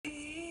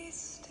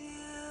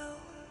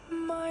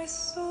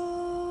soul,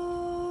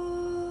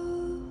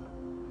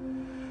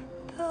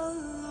 the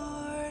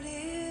Lord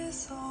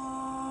is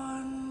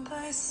on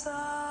thy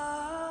side.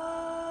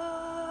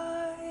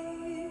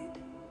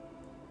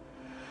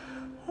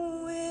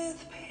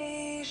 With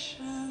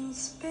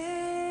patience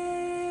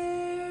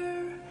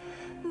bear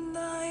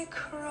thy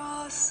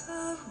cross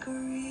of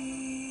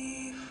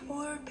grief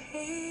or pain.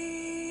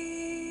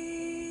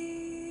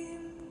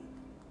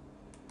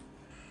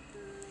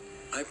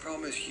 I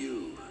promise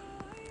you,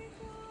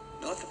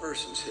 not the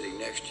person sitting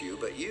next to you,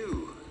 but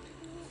you,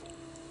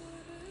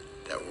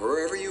 that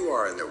wherever you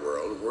are in the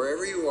world,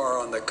 wherever you are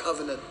on the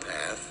covenant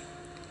path,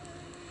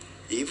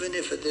 even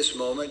if at this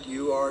moment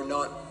you are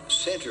not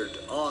centered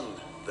on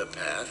the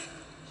path,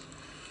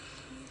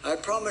 I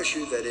promise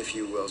you that if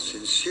you will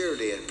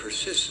sincerely and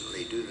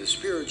persistently do the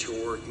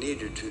spiritual work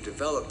needed to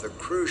develop the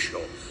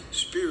crucial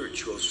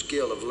spiritual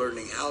skill of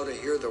learning how to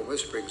hear the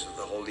whisperings of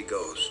the Holy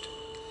Ghost,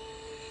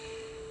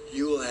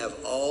 you will have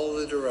all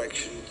the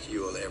direction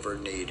you will ever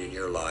need in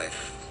your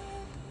life.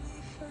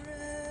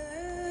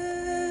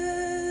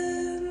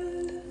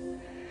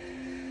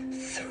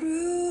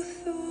 Through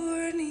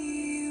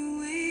thorny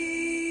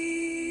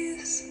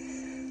ways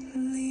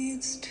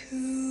leads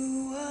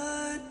to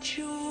a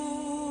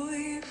joyful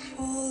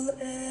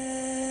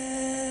end.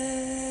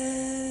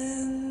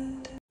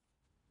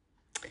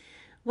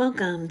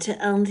 Welcome to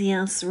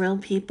LDS Real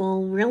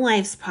People, Real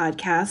Lives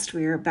podcast.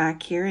 We are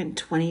back here in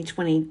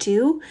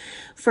 2022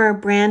 for a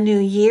brand new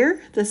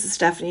year. This is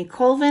Stephanie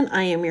Colvin.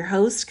 I am your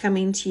host,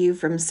 coming to you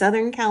from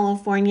Southern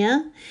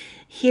California,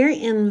 here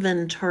in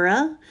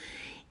Ventura.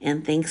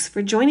 And thanks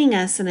for joining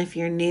us. And if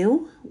you're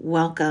new,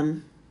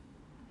 welcome.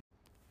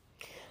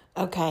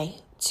 Okay,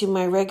 to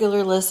my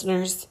regular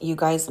listeners, you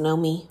guys know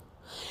me.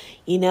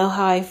 You know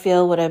how I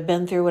feel, what I've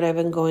been through,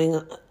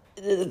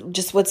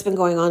 just what's been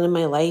going on in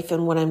my life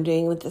and what I'm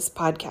doing with this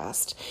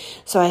podcast.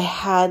 So I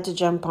had to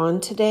jump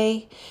on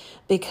today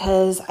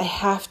because I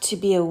have to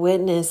be a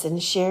witness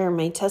and share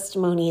my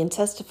testimony and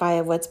testify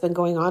of what's been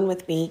going on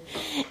with me.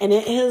 And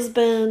it has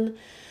been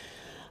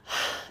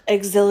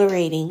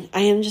exhilarating.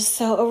 I am just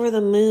so over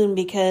the moon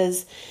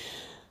because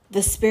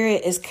the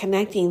Spirit is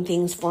connecting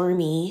things for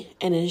me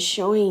and is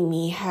showing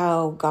me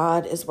how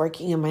God is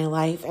working in my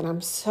life. And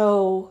I'm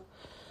so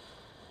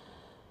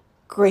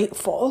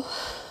grateful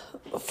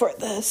for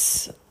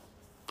this.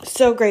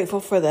 So grateful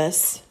for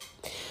this.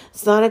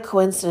 It's not a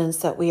coincidence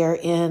that we are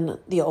in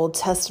the Old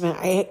Testament.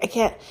 I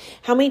can't,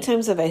 how many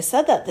times have I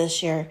said that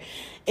this year?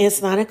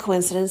 It's not a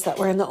coincidence that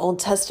we're in the Old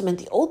Testament.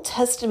 The Old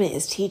Testament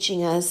is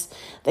teaching us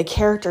the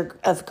character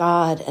of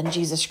God and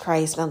Jesus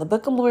Christ. Now, the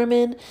Book of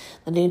Mormon,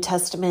 the New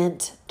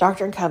Testament,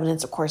 Doctrine and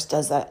Covenants, of course,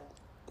 does that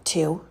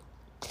too.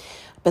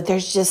 But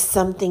there's just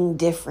something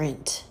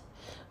different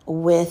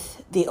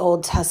with the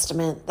Old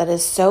Testament that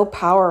is so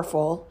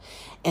powerful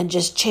and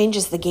just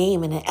changes the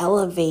game, and it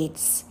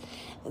elevates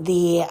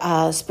the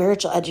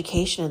spiritual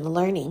education and the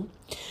learning.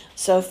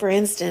 So, for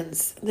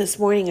instance, this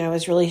morning I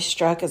was really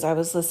struck as I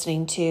was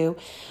listening to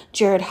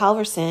Jared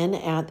Halverson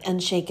at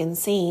Unshaken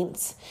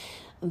Saints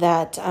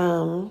that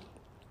when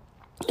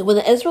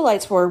the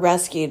Israelites were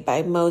rescued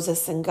by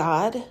Moses and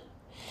God,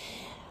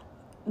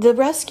 the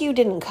rescue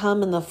didn't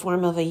come in the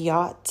form of a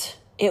yacht.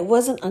 It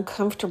wasn't a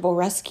comfortable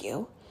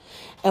rescue.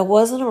 It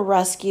wasn't a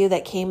rescue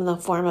that came in the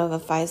form of a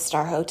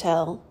 5-star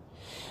hotel.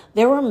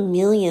 There were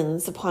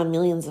millions upon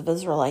millions of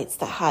Israelites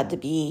that had to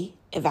be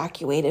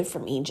evacuated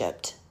from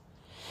Egypt.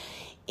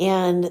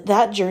 And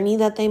that journey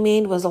that they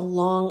made was a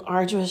long,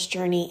 arduous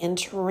journey in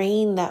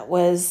terrain that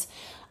was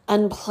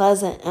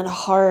unpleasant and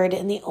hard.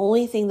 And the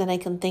only thing that I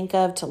can think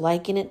of to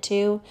liken it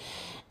to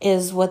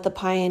is what the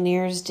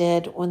pioneers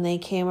did when they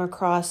came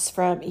across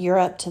from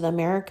Europe to the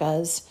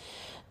Americas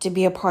to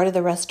be a part of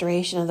the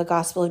restoration of the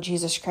gospel of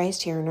Jesus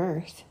Christ here on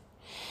earth.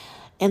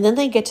 And then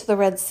they get to the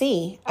Red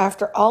Sea.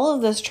 After all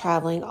of this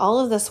traveling, all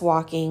of this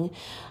walking,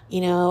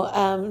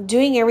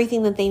 doing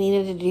everything that they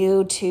needed to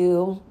do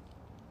to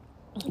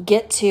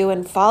get to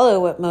and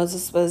follow what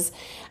Moses was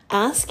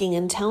asking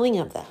and telling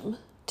of them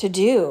to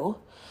do,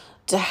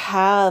 to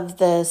have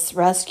this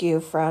rescue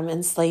from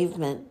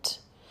enslavement.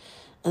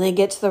 And they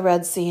get to the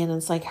Red Sea and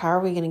it's like, how are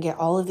we going to get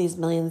all of these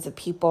millions of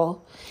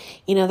people?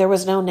 There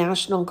was no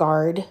National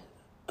Guard.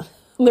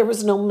 There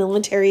was no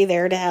military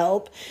there to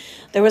help.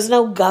 There was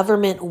no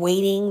government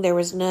waiting. There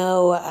was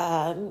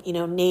no,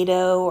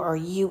 NATO or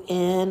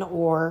UN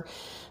or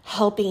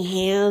helping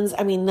hands.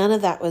 None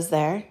of that was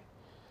there.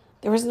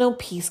 There was no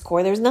Peace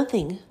Corps. There was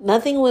nothing.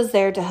 Nothing was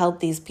there to help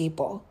these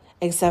people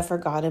except for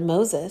God and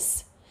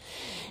Moses.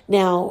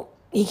 Now,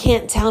 you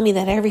can't tell me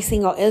that every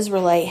single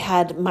Israelite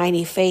had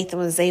mighty faith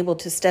and was able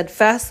to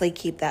steadfastly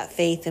keep that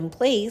faith in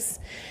place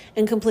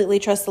and completely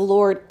trust the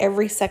Lord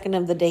every second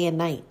of the day and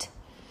night.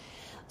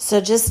 So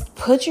just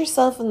put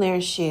yourself in their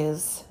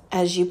shoes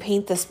as you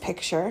paint this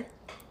picture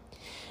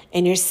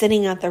and you're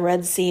sitting at the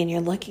Red Sea and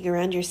you're looking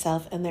around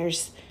yourself and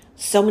there's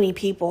so many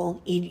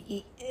people.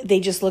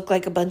 They just look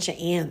like a bunch of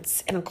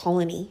ants in a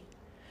colony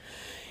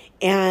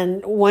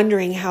and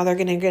wondering how they're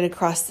going to get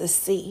across this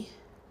sea.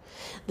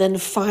 Then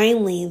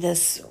finally,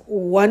 this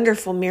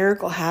wonderful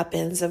miracle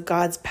happens of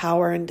God's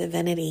power and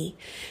divinity,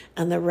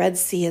 and the Red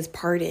Sea is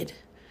parted.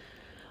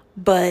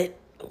 But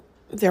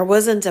there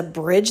wasn't a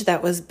bridge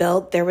that was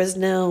built. There was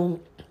no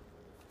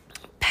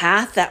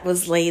path that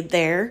was laid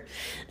there.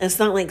 It's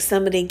not like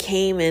somebody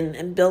came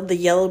and built the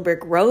yellow brick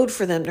road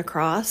for them to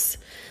cross.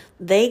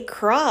 They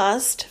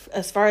crossed,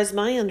 as far as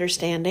my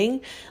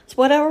understanding, it's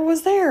whatever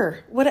was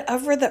there,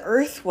 whatever the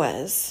earth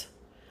was.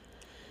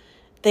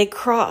 They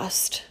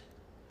crossed.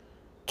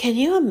 Can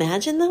you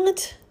imagine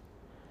that?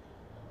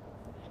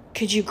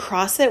 Could you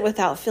cross it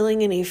without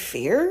feeling any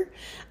fear?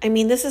 I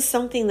mean, this is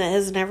something that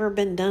has never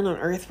been done on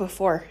earth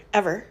before,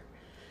 ever.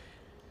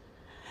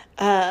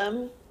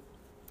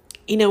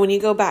 When you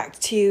go back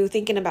to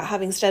thinking about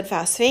having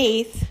steadfast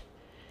faith,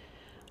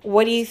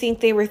 what do you think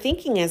they were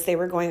thinking as they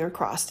were going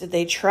across? Did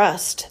they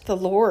trust the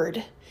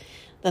Lord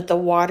that the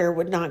water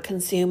would not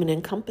consume and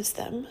encompass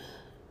them?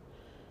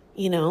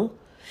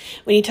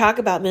 When you talk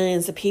about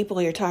millions of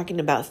people, you're talking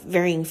about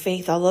varying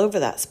faith all over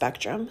that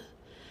spectrum.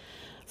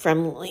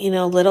 From,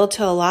 little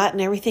to a lot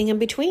and everything in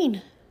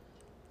between.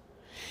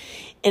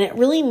 And it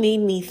really made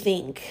me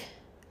think.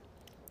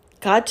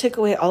 God took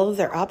away all of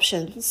their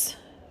options.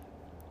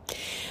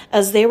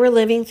 As they were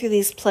living through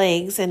these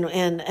plagues,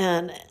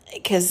 and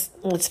because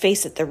let's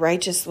face it, the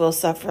righteous will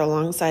suffer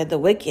alongside the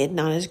wicked,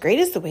 not as great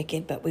as the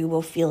wicked, but we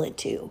will feel it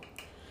too.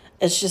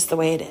 It's just the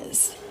way it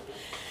is.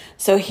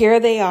 So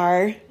here they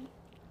are.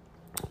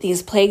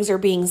 These plagues are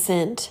being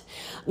sent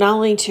not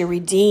only to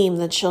redeem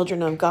the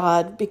children of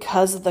God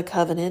because of the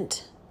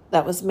covenant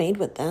that was made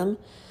with them,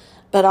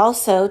 but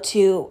also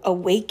to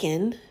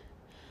awaken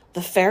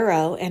the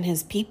Pharaoh and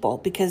his people,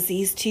 because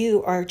these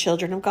too are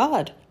children of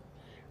God.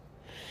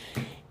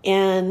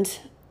 And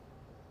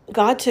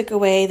God took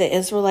away the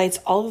Israelites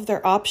all of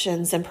their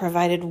options and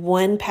provided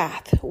one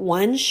path,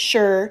 one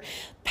sure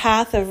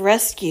path of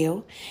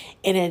rescue.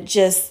 And it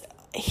just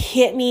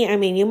hit me. I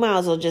mean, you might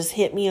as well just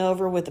hit me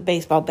over with a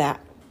baseball bat.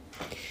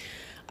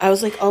 I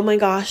was like, oh my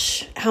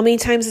gosh, how many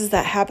times has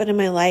that happened in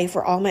my life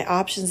where all my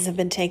options have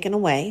been taken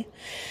away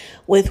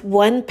with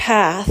one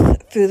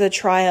path through the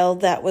trial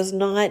that was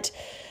not,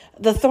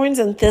 the thorns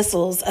and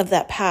thistles of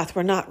that path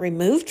were not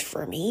removed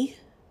for me,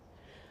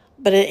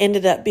 but it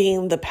ended up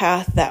being the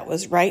path that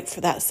was right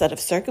for that set of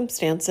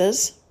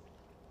circumstances.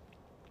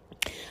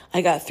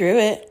 I got through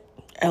it.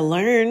 I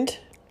learned.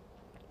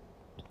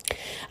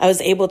 I was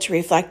able to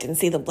reflect and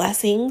see the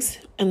blessings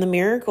and the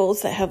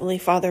miracles that Heavenly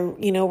Father,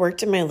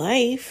 worked in my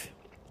life.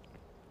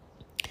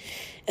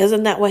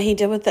 Isn't that what he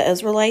did with the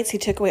Israelites? He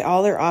took away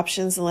all their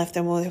options and left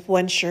them with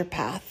one sure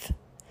path.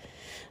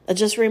 It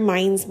just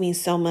reminds me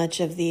so much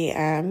of the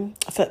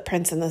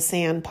Footprints in the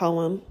Sand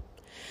poem.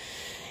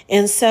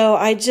 And so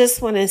I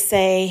just want to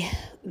say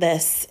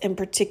this in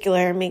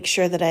particular, make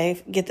sure that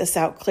I get this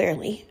out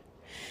clearly,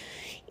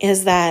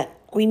 is that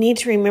we need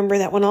to remember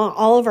that when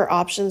all of our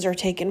options are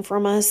taken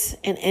from us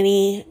in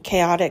any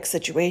chaotic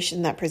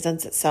situation that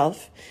presents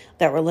itself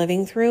that we're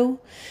living through,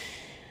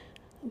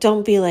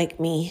 don't be like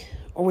me,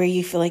 where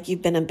you feel like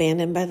you've been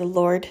abandoned by the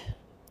Lord.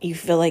 You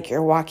feel like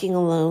you're walking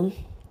alone.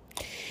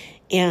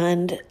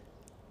 And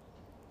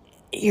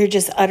you're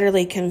just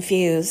utterly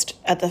confused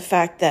at the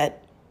fact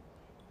that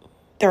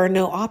there are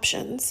no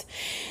options.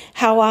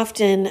 How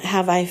often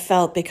have I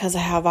felt, because I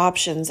have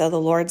options, the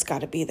Lord's got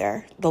to be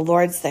there. The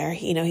Lord's there.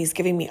 He's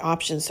giving me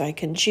options so I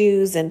can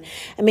choose. And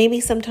maybe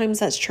sometimes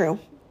that's true.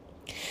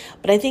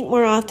 But I think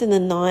more often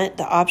than not,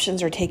 the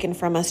options are taken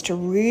from us to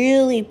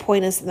really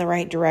point us in the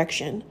right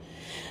direction,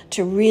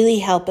 to really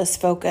help us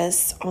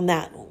focus on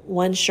that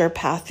one sure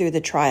path through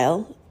the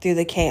trial, through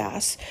the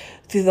chaos,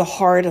 through the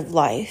heart of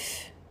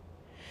life.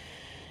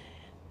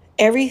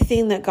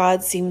 Everything that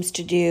God seems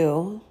to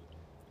do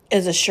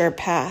is a sure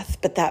path,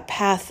 but that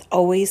path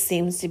always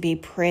seems to be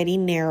pretty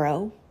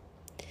narrow.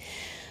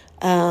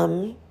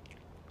 And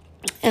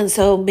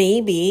so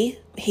maybe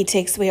he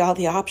takes away all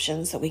the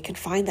options so we can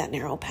find that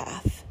narrow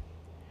path.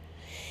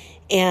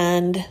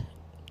 And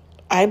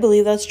I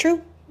believe that's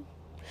true.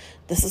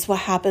 This is what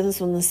happens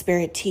when the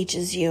Spirit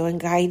teaches you and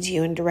guides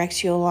you and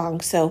directs you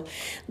along. So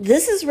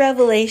this is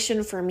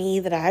revelation for me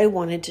that I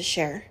wanted to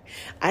share.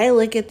 I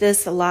look at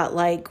this a lot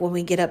like when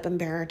we get up and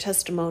bear our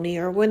testimony,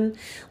 or when,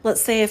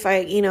 let's say if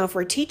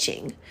we're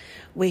teaching,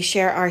 we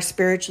share our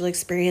spiritual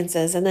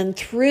experiences. And then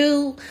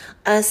through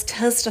us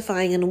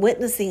testifying and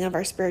witnessing of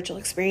our spiritual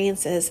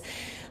experiences,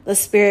 the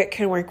Spirit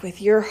can work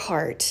with your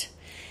heart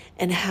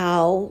and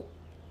how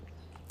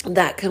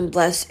that can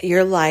bless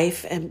your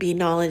life and be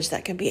knowledge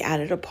that can be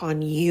added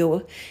upon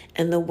you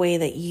in the way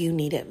that you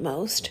need it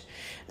most.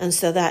 And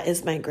so that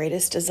is my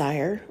greatest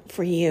desire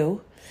for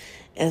you,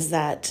 is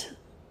that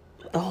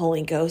the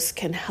Holy Ghost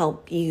can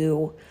help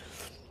you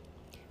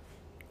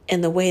in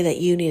the way that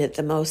you need it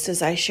the most.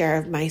 As I share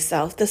of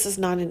myself, this is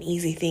not an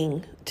easy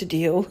thing to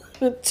do,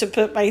 to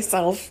put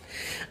myself.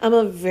 I'm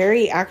a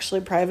very actually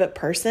private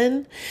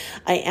person.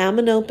 I am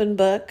an open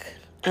book.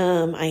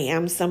 I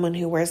am someone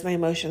who wears my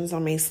emotions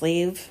on my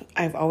sleeve.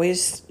 I've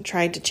always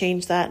tried to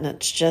change that, and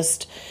it's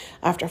just,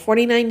 after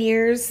 49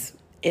 years,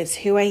 it's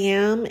who I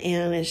am,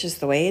 and it's just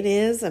the way it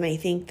is. And I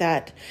think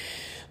that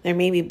there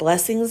may be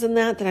blessings in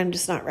that I'm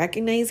just not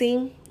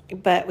recognizing,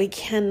 but we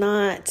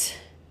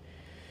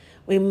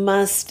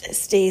must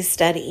stay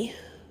steady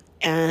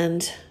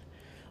and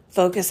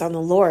focus on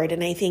the Lord.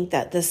 And I think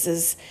that this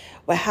is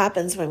what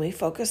happens when we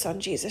focus on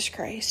Jesus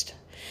Christ.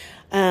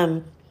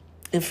 And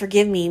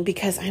forgive me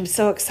because I'm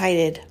so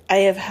excited. I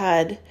have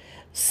had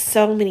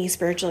so many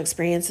spiritual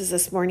experiences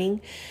this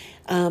morning,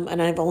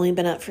 and I've only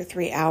been up for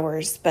 3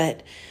 hours,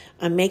 but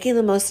I'm making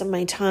the most of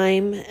my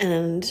time,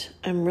 and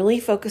I'm really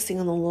focusing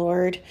on the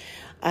Lord.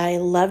 I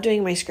love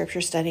doing my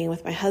scripture studying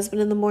with my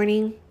husband in the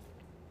morning,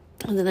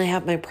 and then I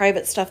have my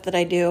private stuff that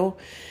I do,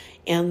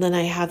 and then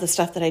I have the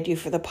stuff that I do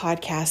for the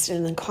podcast.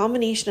 And the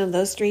combination of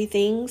those 3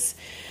 things,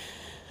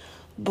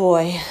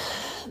 boy,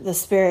 the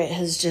Spirit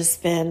has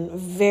just been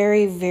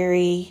very,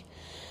 very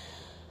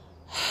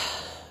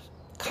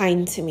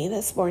kind to me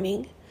this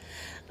morning,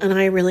 and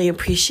I really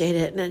appreciate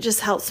it. And it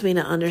just helps me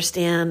to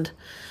understand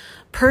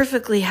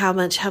perfectly how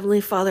much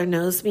Heavenly Father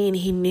knows me, and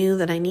He knew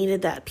that I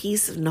needed that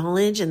piece of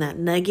knowledge and that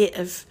nugget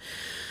of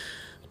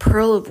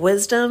pearl of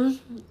wisdom,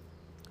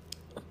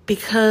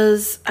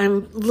 because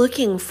I'm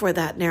looking for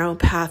that narrow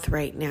path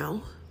right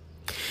now.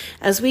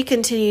 As we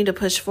continue to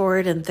push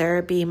forward in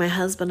therapy, my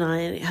husband and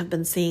I have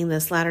been seeing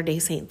this Latter-day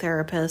Saint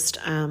therapist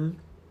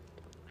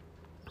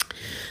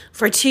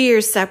for 2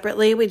 years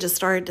separately. We just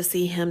started to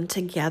see him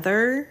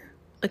together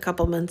a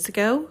couple months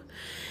ago.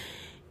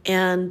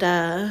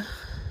 And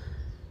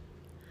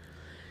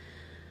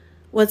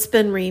what's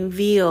been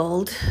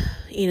revealed,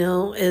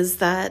 is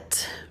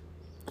that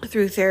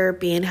through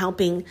therapy and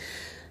helping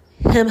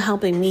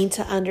me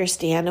to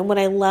understand. And what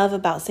I love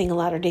about seeing a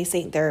Latter-day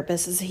Saint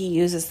therapist is he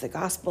uses the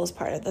gospel as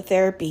part of the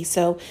therapy.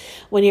 So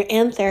when you're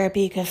in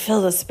therapy, you can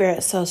feel the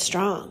Spirit so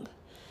strong.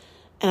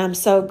 And I'm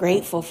so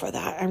grateful for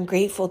that. I'm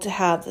grateful to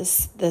have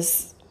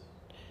this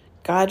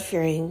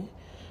God-fearing,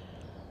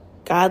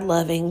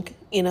 God-loving,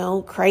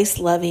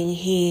 Christ-loving.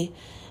 He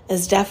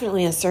is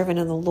definitely a servant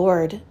of the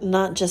Lord,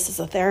 not just as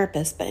a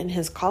therapist, but in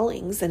his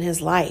callings and his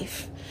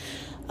life.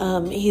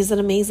 He's an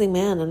amazing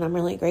man, and I'm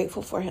really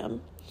grateful for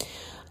him.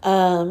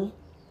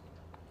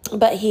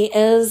 But he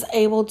is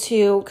able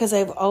to, because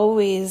I've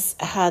always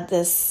had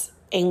this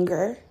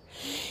anger.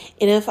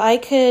 And if I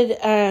could,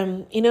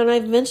 and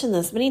I've mentioned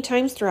this many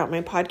times throughout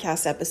my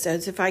podcast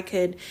episodes, if I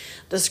could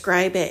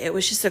describe it, it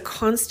was just a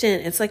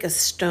constant, it's like a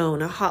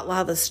stone, a hot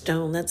lava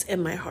stone that's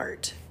in my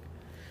heart.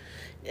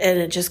 And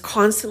it just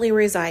constantly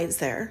resides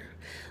there.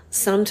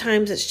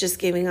 Sometimes it's just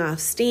giving off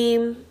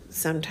steam.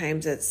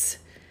 Sometimes it's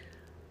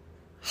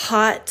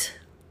hot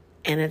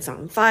and it's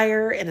on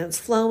fire and it's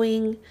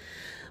flowing,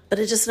 but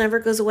it just never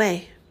goes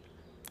away.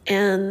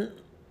 And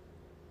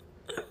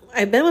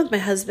I've been with my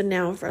husband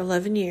now for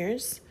 11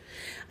 years.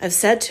 I've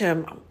said to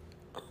him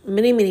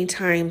many, many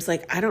times,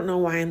 I don't know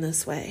why I'm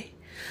this way.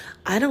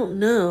 I don't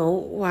know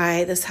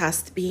why this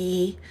has to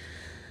be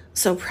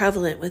so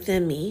prevalent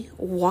within me.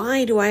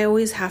 Why do I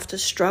always have to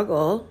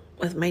struggle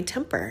with my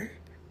temper?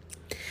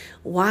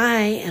 Why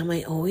am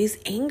I always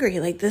angry?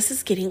 This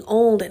is getting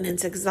old and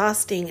it's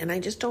exhausting, and I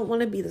just don't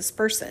want to be this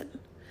person.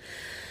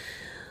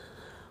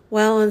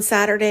 Well, on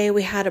Saturday,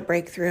 we had a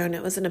breakthrough, and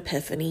it was an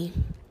epiphany.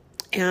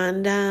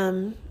 And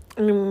I'm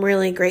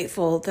really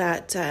grateful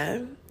that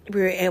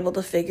we were able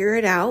to figure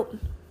it out,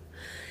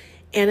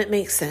 and it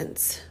makes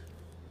sense.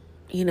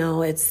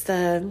 It's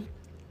that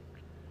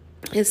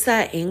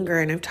anger,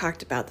 and I've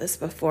talked about this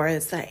before.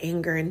 It's that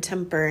anger and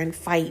temper and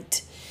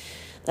fight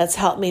that's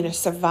helped me to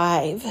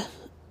survive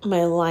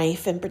my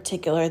life, in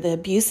particular, the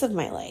abuse of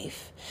my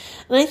life.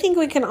 And I think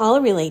we can all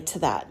relate to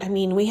that.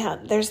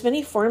 There's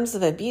many forms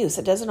of abuse.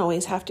 It doesn't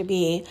always have to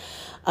be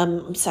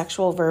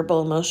sexual,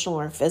 verbal, emotional,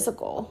 or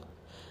physical.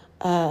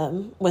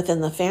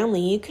 Within the family,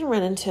 you can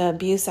run into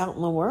abuse out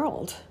in the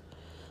world.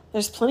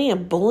 There's plenty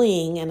of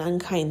bullying and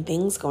unkind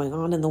things going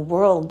on in the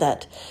world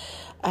that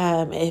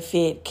if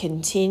it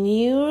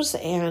continues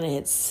and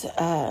it's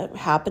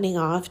happening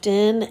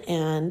often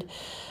and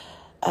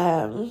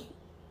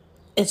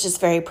it's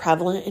just very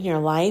prevalent in your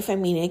life,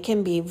 it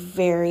can be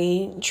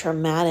very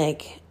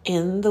traumatic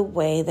in the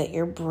way that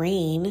your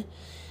brain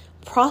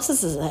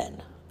processes it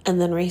and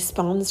then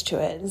responds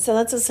to it. And so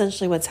that's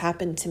essentially what's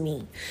happened to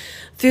me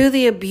through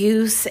the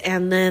abuse,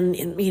 and then,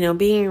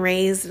 being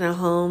raised in a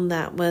home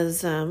that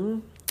was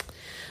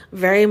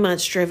very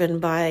much driven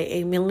by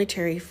a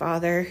military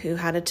father who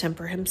had a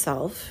temper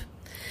himself.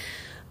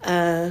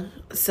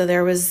 So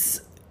there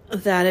was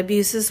that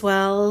abuse as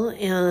well.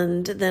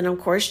 And then, of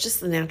course,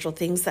 just the natural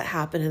things that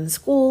happen in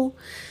school,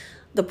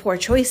 the poor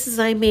choices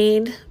I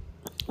made.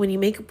 When you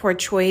make a poor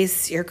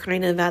choice, you're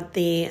kind of at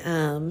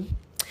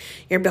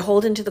you're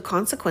beholden to the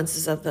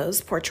consequences of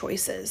those poor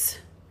choices.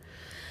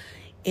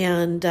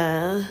 And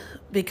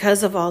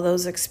because of all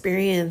those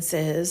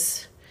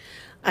experiences,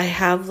 I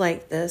have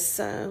this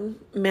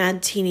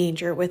mad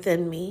teenager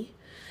within me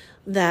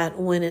that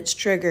when it's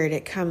triggered,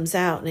 it comes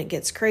out and it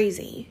gets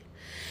crazy.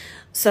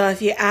 So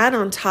if you add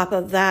on top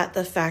of that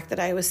the fact that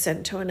I was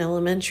sent to an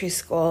elementary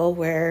school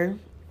where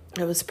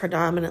it was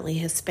predominantly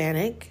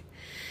Hispanic,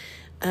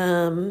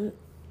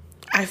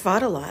 I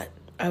fought a lot.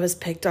 I was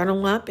picked on a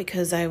lot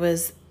because I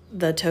was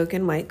the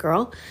token white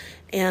girl.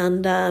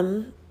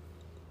 And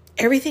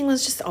everything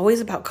was just always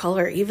about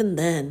color, even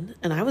then.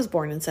 And I was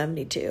born in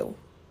 72.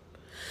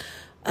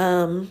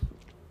 And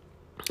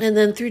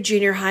then through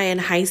junior high and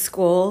high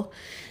school,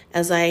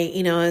 as I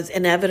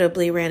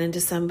inevitably ran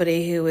into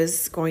somebody who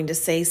was going to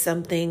say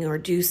something or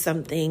do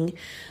something,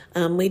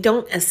 we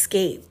don't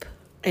escape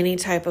any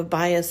type of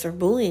bias or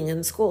bullying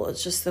in school.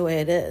 It's just the way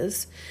it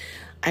is.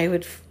 I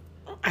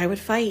would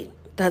fight.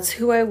 That's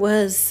who I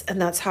was, and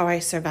that's how I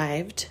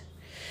survived.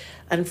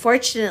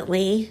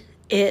 Unfortunately,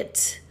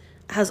 it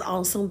has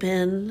also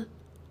been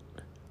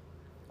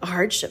a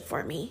hardship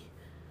for me,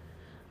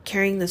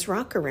 carrying this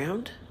rock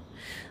around.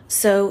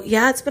 So,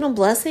 yeah, it's been a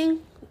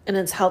blessing, and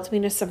it's helped me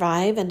to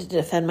survive and to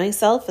defend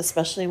myself,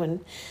 especially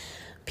when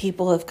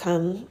people have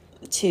come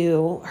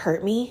to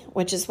hurt me,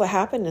 which is what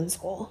happened in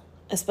school,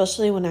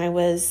 especially when I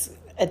was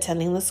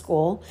attending the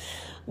school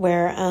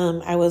where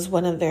I was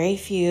one of very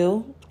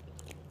few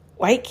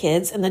white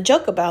kids. And the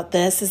joke about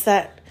this is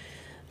that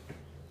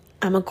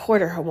I'm a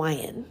quarter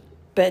Hawaiian,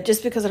 but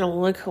just because I don't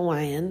look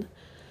Hawaiian,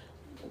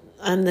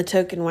 I'm the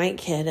token white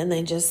kid, and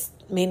they just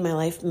made my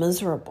life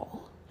miserable.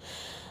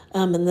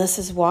 And this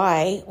is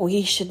why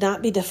we should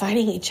not be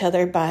defining each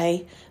other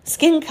by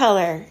skin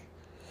color,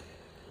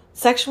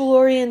 sexual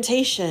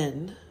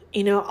orientation,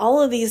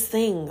 all of these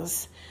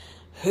things.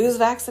 Who's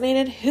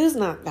vaccinated, who's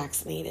not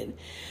vaccinated.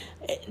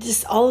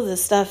 Just all of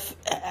this stuff.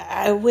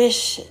 I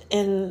wish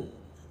in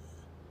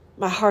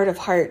my heart of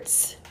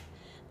hearts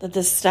that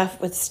this stuff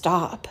would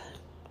stop,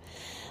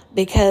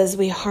 because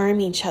we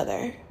harm each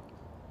other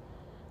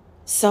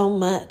so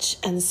much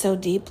and so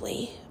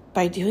deeply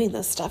by doing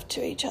this stuff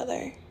to each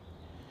other.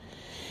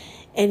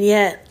 And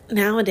yet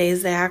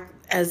nowadays they act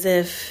as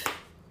if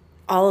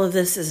all of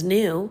this is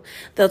new.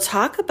 They'll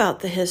talk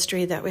about the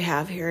history that we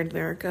have here in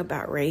America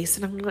about race.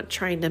 And I'm not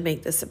trying to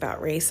make this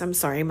about race. I'm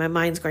sorry. My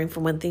mind's going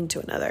from one thing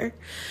to another.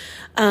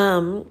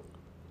 But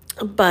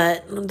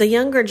the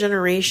younger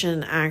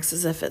generation acts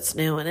as if it's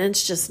new, and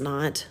it's just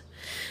not.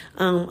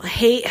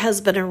 Hate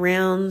has been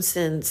around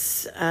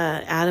since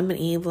Adam and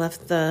Eve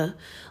left the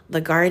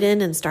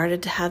garden and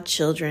started to have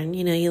children.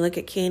 You look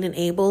at Cain and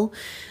Abel.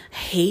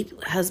 Hate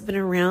has been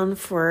around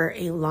for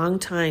a long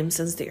time,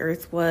 since the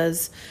earth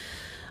was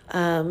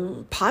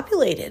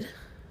populated.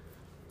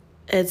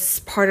 It's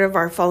part of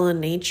our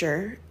fallen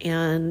nature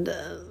and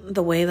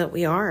the way that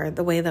we are,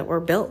 the way that we're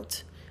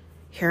built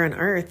here on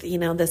earth,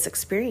 this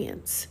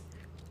experience.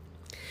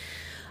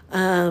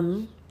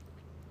 So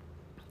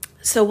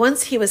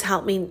once he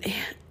helped me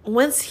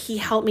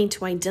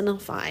to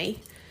identify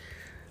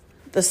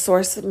the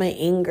source of my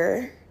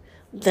anger,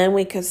 then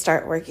we could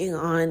start working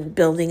on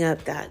building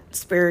up that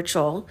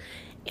spiritual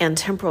and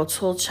temporal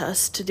tool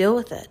chest to deal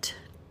with it.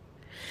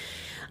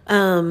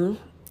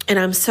 And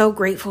I'm so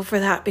grateful for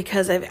that,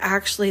 because I've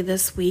actually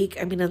this week,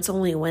 it's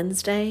only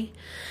Wednesday,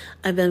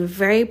 I've been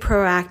very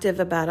proactive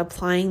about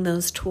applying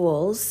those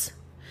tools,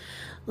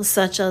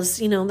 such as,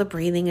 the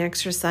breathing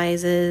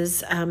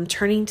exercises,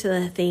 turning to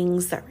the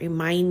things that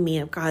remind me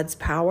of God's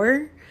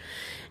power,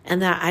 and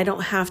that I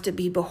don't have to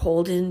be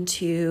beholden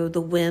to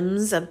the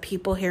whims of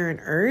people here on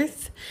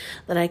earth,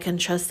 that I can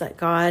trust that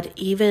God,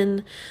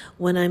 even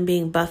when I'm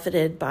being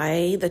buffeted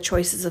by the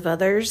choices of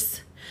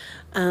others,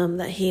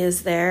 that He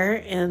is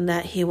there and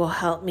that He will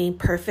help me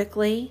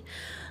perfectly.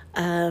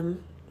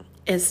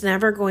 It's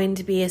never going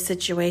to be a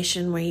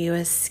situation where you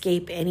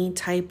escape any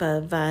type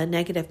of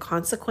negative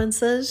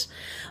consequences.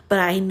 But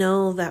I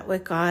know that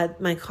with God,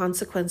 my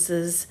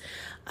consequences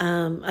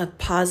of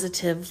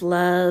positive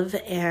love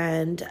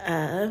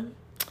and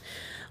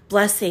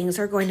blessings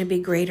are going to be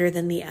greater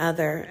than the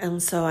other.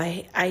 And so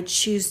I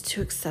choose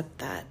to accept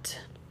that.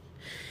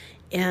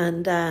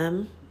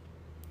 And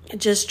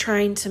just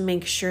trying to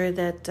make sure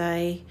that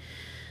I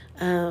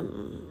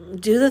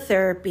do the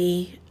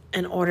therapy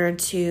in order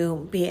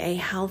to be a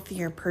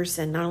healthier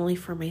person, not only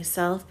for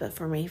myself, but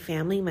for my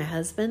family, my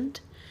husband,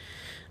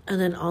 and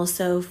then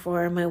also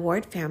for my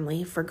ward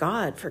family, for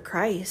God, for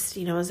Christ,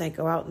 as I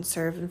go out and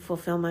serve and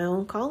fulfill my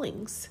own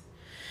callings.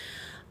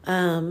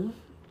 I'm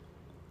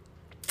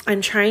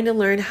trying to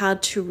learn how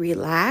to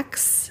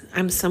relax.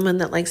 I'm someone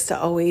that likes to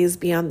always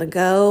be on the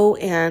go,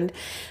 and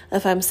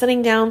if I'm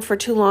sitting down for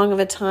too long of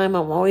a time,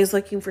 I'm always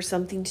looking for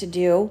something to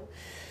do.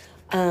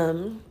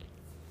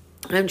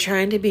 I'm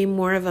trying to be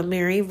more of a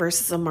Mary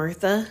versus a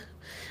Martha.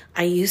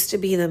 I used to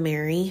be the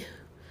Mary,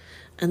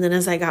 and then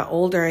as I got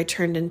older, I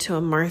turned into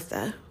a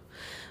Martha.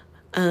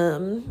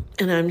 And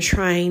I'm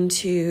trying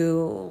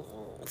to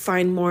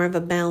find more of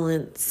a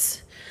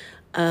balance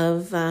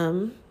of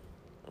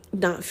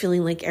not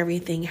feeling like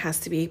everything has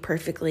to be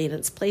perfectly in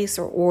its place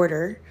or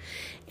order,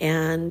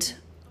 and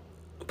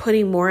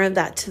putting more of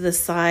that to the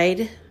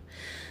side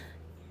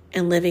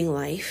and living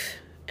life,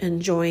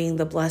 enjoying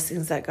the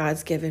blessings that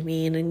God's given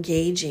me, and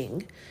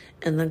engaging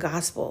in the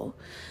gospel.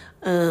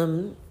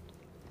 I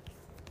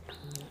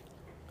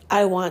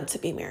want to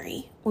be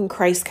Mary. When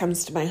Christ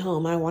comes to my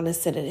home, I want to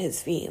sit at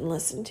His feet and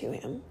listen to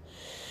Him.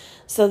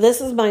 So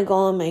this is my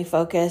goal and my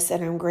focus,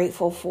 and I'm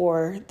grateful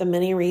for the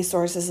many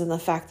resources and the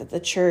fact that the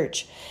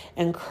church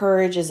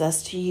encourages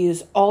us to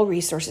use all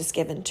resources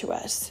given to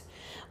us,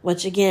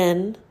 which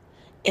again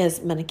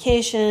is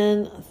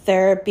medication,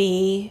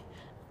 therapy,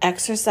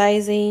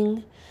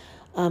 exercising,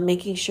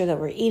 making sure that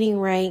we're eating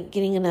right,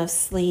 getting enough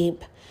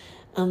sleep.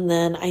 And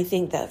then I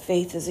think that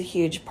faith is a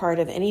huge part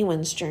of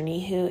anyone's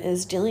journey who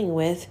is dealing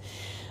with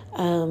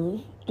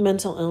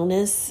mental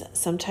illness,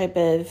 some type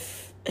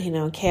of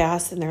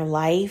chaos in their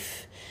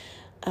life,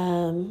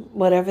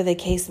 whatever the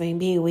case may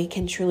be. We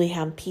can truly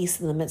have peace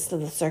in the midst of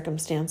the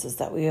circumstances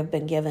that we have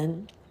been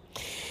given.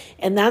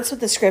 And that's what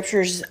the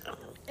scriptures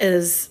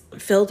is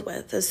filled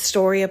with, is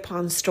story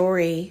upon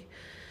story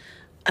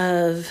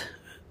of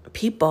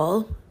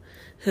people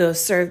who have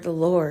served the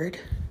Lord,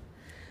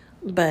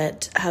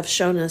 but have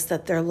shown us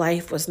that their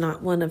life was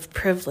not one of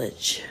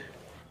privilege.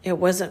 It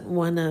wasn't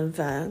one of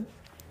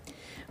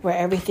where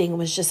everything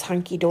was just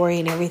hunky-dory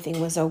and everything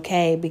was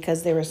okay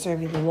because they were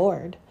serving the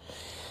Lord.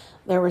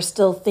 There were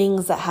still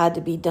things that had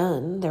to be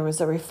done. There was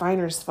a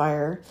refiner's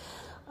fire,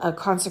 a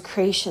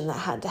consecration that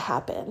had to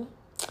happen.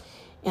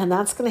 And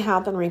that's going to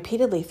happen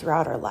repeatedly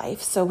throughout our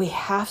life. So we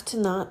have to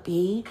not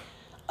be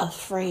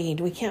afraid.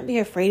 We can't be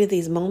afraid of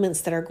these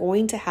moments that are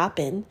going to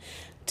happen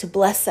to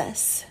bless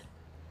us.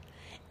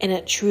 And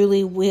it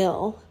truly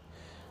will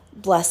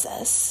bless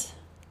us.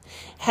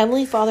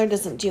 Heavenly Father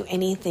doesn't do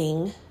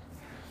anything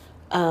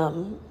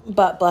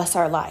but bless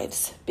our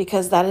lives,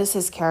 because that is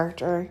his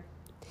character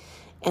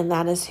and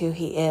that is who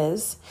he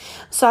is.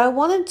 So I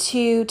wanted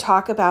to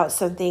talk about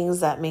some things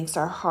that makes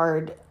our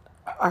heart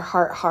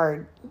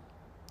hard.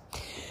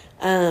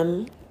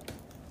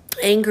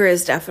 Anger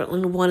is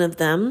definitely one of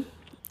them.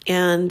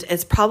 And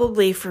it's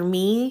probably, for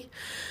me,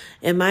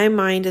 in my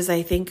mind, as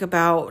I think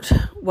about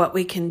what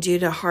we can do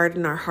to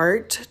harden our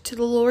heart to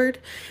the Lord,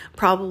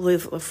 probably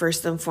the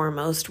first and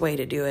foremost way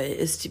to do it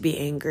is to be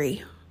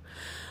angry,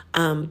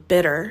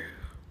 bitter,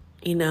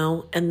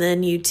 and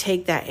then you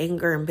take that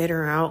anger and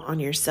bitter out on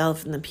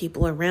yourself and the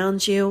people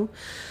around you,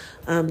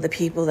 the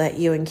people that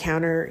you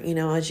encounter,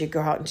 as you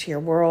go out into your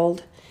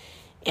world,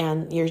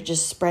 and you're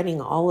just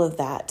spreading all of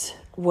that.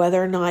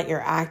 Whether or not you're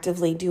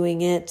actively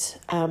doing it,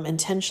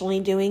 intentionally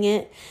doing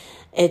it,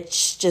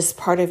 it's just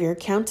part of your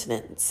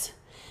countenance.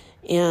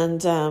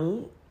 And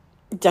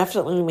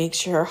definitely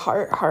makes your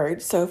heart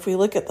hard. So if we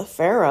look at the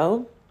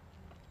Pharaoh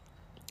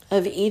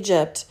of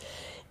Egypt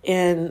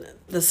in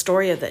the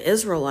story of the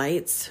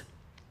Israelites,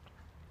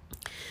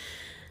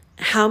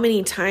 how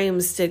many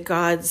times did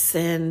God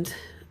send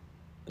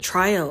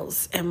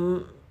trials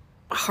and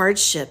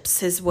hardships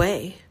his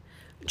way,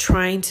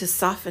 trying to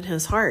soften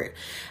his heart?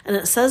 And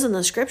it says in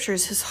the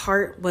scriptures his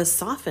heart was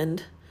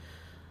softened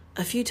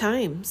a few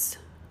times,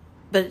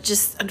 but it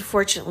just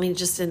unfortunately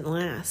just didn't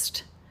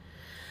last,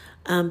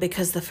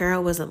 because the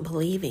Pharaoh wasn't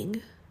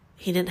believing.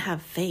 He didn't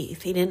have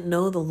faith. He didn't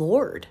know the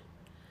Lord.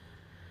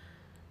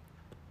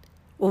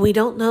 When we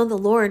don't know the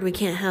Lord, we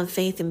can't have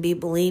faith and be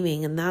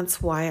believing, and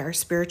that's why our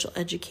spiritual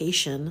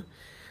education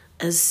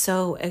is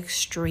so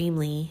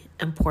extremely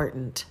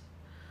important.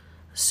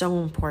 So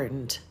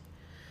important.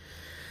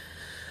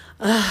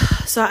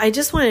 So I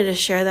just wanted to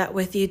share that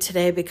with you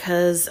today,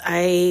 because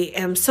I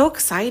am so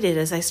excited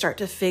as I start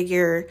to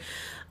figure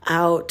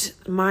out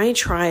my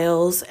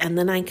trials, and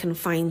then I can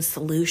find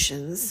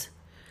solutions.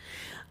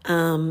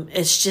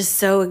 It's just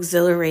so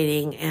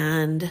exhilarating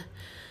and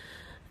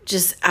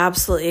just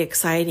absolutely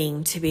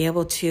exciting to be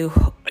able to,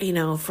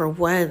 for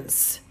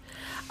once,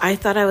 I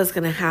thought I was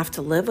going to have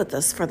to live with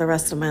this for the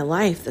rest of my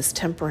life, this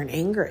temper and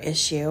anger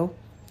issue.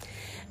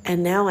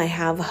 And now I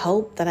have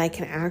hope that I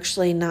can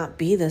actually not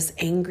be this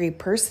angry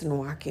person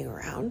walking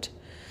around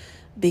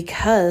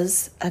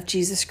because of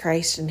Jesus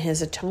Christ and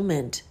his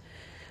atonement,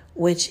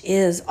 which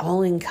is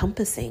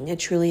all-encompassing. It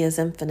truly is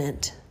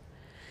infinite.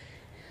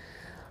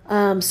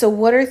 So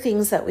what are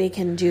things that we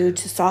can do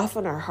to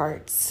soften our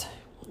hearts?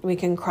 We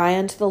can cry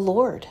unto the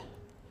Lord.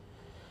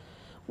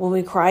 When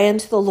we cry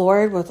unto the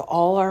Lord with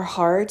all our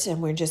heart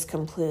and we're just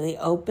completely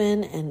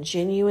open and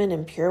genuine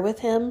and pure with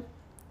him,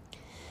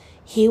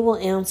 he will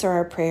answer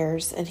our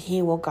prayers and he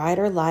will guide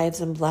our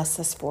lives and bless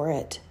us for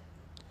it.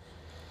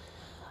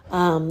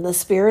 The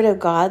Spirit of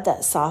God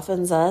that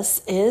softens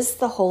us is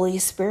the Holy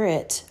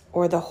Spirit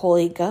or the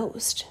Holy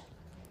Ghost.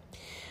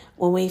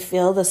 When we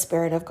feel the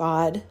Spirit of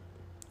God,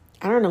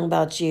 I don't know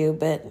about you,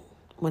 but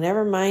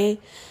whenever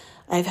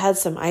I've had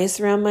some ice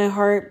around my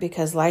heart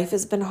because life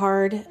has been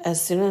hard, as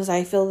soon as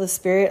I feel the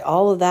Spirit,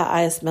 all of that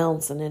ice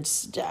melts and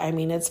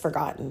it's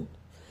forgotten.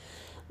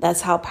 That's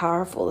how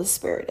powerful the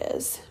Spirit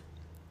is.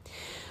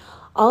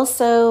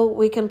 Also,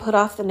 we can put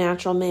off the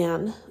natural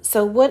man.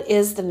 So what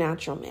is the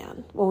natural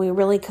man? When we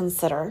really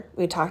consider,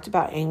 we talked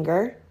about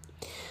anger.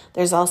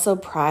 There's also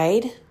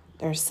pride.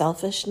 There's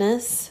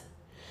selfishness.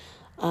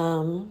 We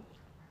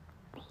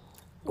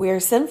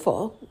are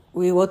sinful.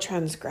 We will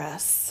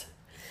transgress.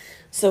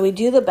 So we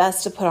do the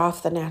best to put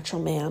off the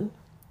natural man.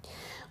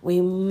 We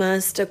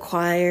must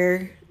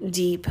acquire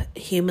deep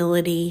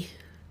humility.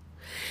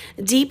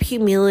 Deep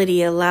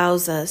humility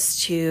allows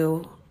us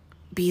to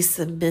be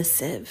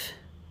submissive,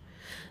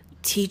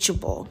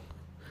 teachable,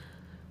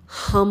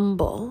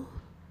 humble,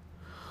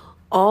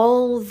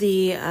 all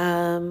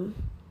the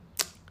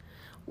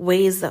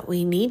ways that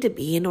we need to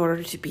be in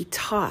order to be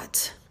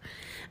taught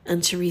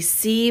and to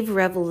receive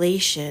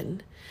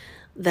revelation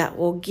that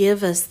will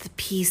give us the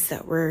peace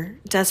that we're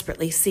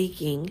desperately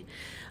seeking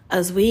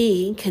as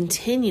we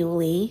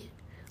continually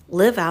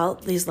live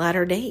out these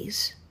latter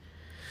days,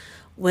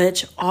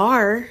 which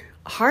are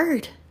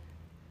hard.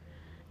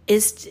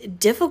 It's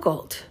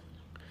difficult.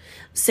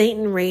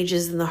 Satan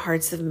rages in the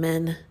hearts of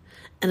men,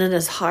 and it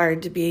is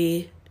hard to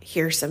be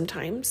here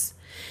sometimes.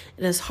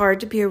 It is hard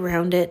to be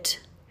around it.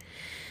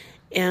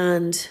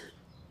 And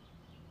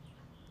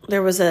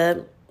there was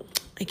I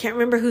can't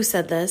remember who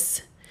said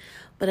this,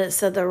 but it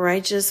said the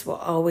righteous will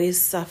always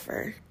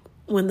suffer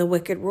when the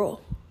wicked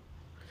rule.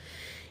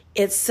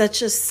 It's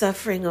such a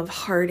suffering of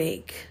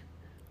heartache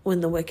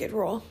when the wicked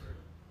rule.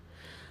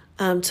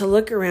 To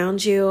look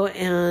around you,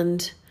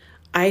 and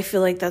I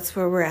feel like that's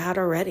where we're at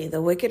already.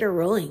 The wicked are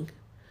ruling.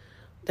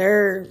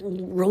 They're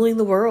ruling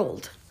the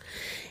world.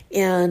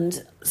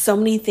 And so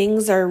many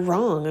things are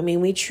wrong. I mean,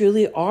 we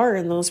truly are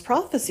in those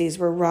prophecies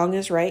where wrong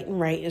is right and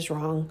right is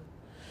wrong.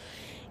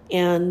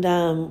 And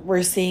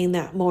we're seeing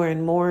that more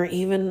and more,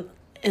 even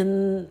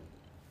in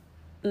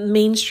the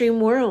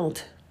mainstream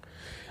world.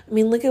 I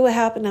mean, look at what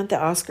happened at the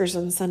Oscars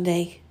on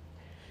Sunday.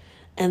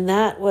 And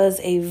that was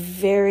a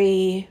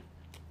very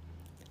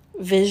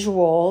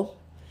visual,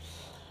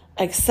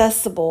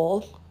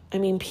 accessible, I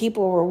mean,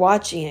 people were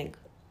watching it.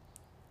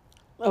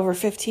 Over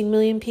 15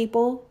 million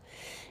people.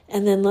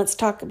 And then let's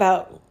talk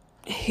about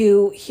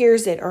who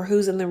hears it or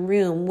who's in the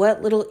room.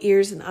 What little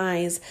ears and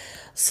eyes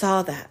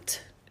saw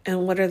that?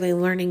 And what are they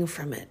learning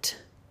from it?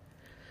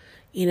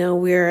 You know,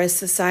 we're a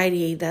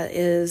society that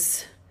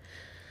is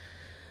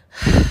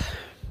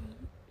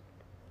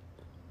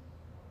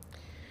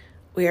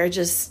we are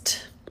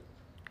just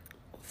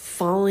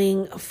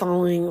falling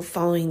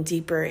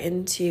deeper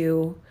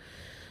into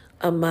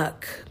a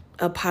muck,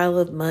 a pile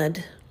of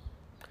mud.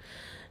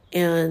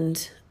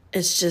 And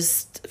it's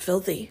just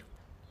filthy.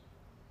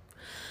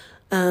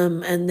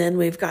 And then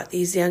we've got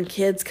these young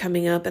kids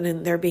coming up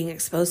and they're being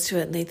exposed to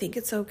it and they think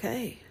it's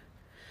okay.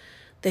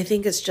 They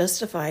think it's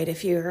justified.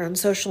 If you're on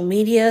social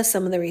media,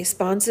 some of the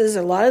responses,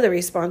 a lot of the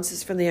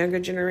responses from the younger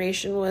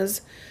generation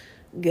was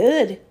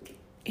good.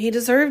 He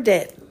deserved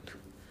it.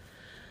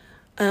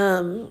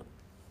 And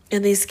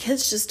these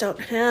kids just don't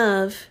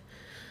have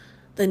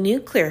the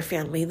nuclear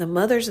family, the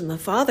mothers and the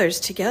fathers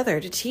together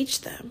to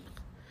teach them.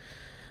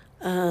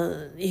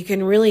 You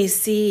can really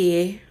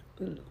see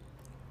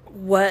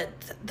what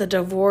the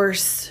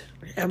divorce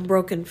and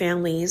broken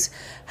families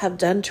have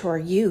done to our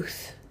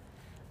youth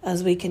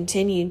as we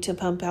continue to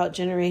pump out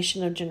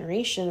generation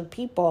of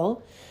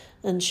people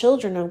and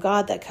children of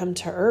God that come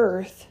to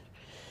earth,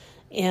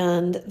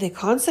 and the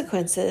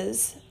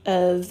consequences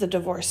of the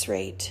divorce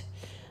rate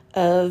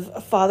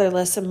of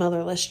fatherless and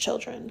motherless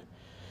children.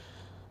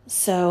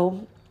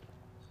 So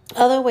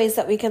other ways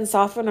that we can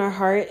soften our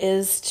heart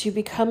is to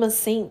become a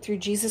saint through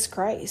Jesus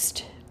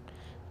Christ,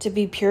 to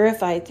be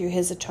purified through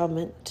his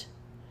atonement,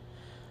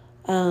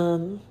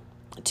 to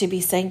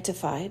be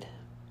sanctified.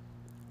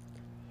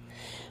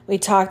 We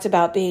talked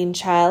about being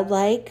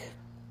childlike.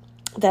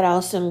 That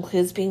also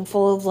includes being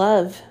full of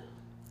love,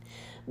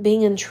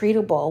 being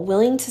entreatable,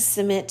 willing to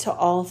submit to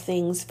all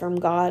things from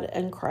God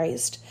and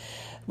Christ,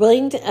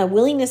 a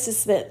willingness to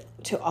submit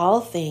to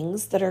all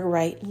things that are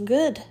right and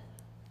good.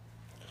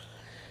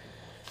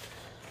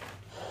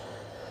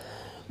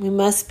 We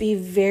must be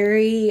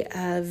very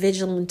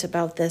vigilant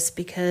about this,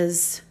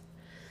 because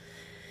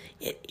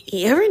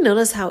you ever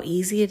notice how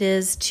easy it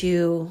is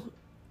to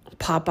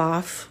pop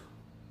off,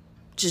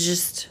 to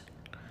just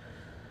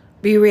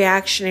be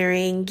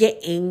reactionary and get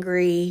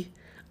angry?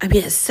 I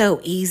mean, it's so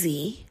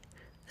easy.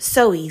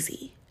 So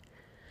easy.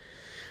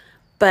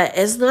 But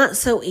it's not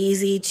so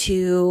easy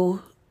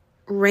to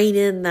rein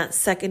in that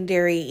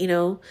secondary,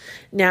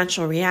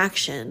 natural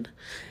reaction,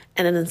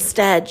 and then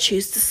instead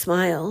choose to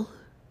smile.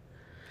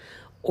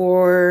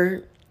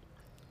 Or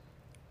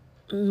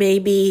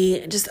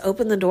maybe just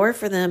open the door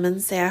for them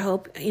and say, I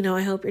hope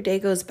your day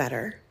goes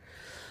better.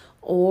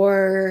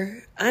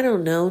 Or, I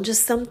don't know,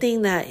 just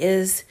something that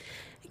is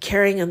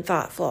caring and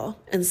thoughtful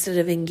instead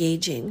of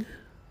engaging.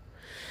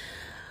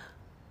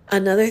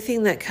 Another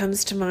thing that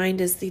comes to mind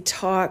is the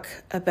talk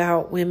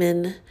about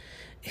women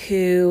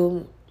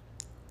who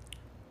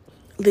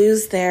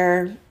lose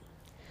their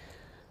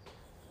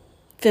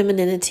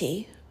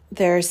femininity,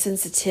 their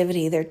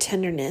sensitivity, their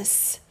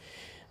tenderness,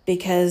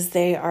 because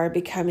they are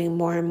becoming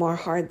more and more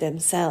hard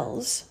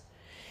themselves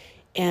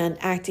and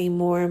acting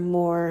more and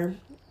more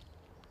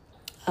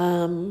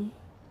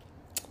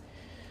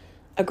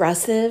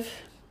aggressive,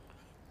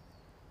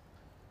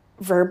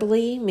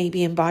 verbally,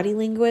 maybe in body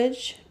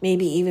language,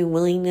 maybe even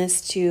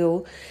willingness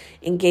to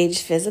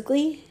engage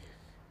physically.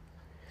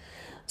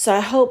 So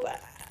I hope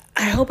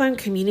I'm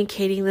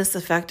communicating this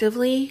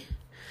effectively.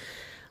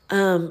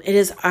 It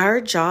is our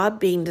job,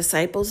 being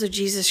disciples of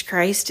Jesus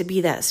Christ, to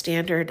be that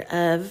standard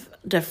of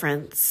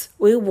difference.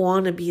 We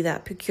want to be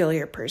that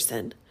peculiar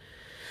person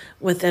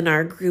within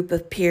our group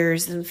of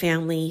peers and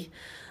family.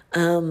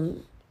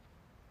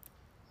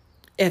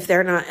 If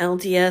they're not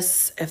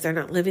LDS, if they're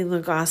not living the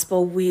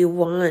gospel, we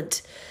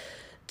want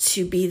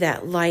to be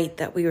that light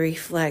that we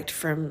reflect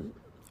from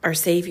our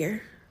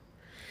Savior.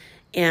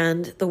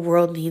 And the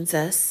world needs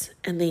us,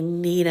 and they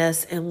need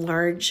us in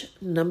large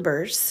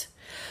numbers.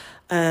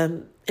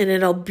 And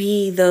it'll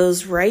be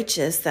those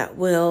righteous that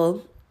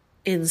will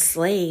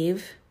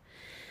enslave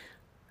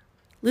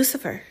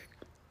Lucifer.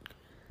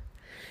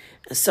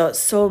 So it's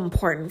so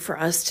important for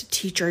us to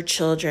teach our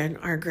children,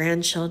 our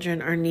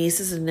grandchildren, our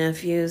nieces and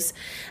nephews.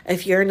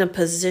 If you're in a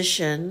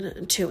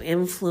position to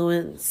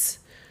influence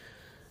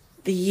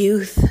the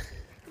youth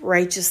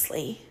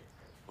righteously,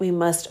 we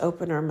must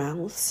open our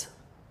mouths.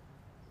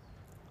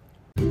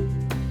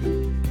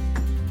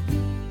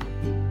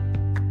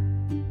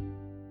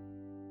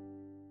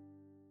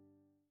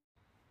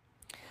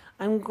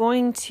 I'm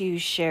going to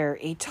share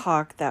a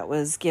talk that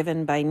was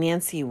given by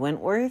Nancy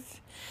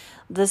Wentworth.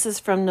 This is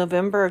from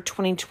November of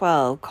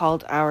 2012,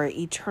 called Our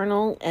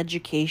Eternal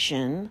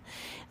Education.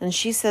 And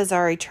she says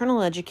our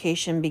eternal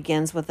education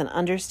begins with an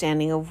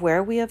understanding of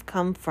where we have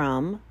come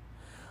from,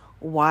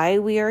 why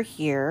we are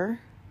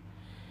here,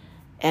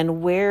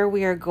 and where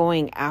we are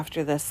going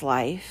after this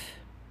life.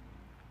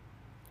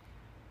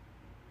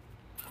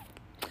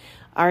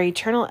 Our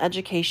eternal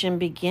education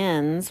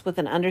begins with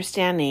an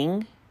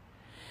understanding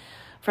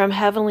from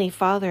Heavenly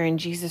Father and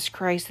Jesus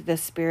Christ, the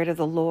Spirit of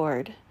the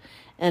Lord.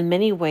 In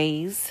many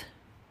ways,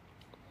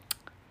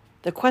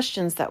 the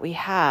questions that we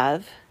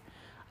have,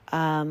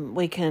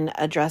 we can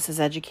address as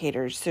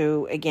educators.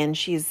 So again,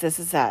 this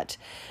is at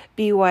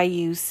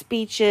BYU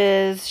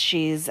Speeches.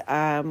 She's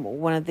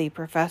one of the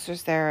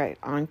professors there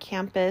on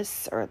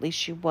campus, or at least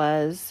she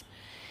was.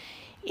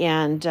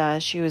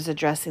 And she was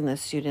addressing the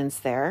students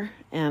there.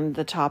 And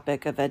the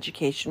topic of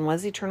education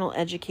was eternal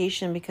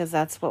education, because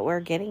that's what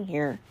we're getting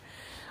here.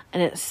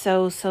 And it's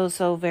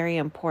so very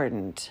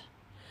important.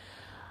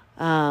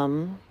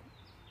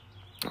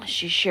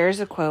 She shares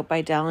a quote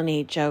by Dallin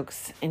H.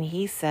 Oaks, and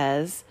he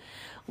says,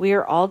 "We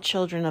are all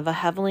children of a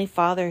Heavenly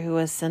Father who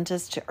has sent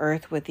us to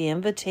earth with the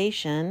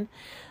invitation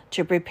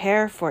to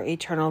prepare for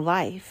eternal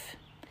life.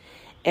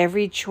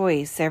 Every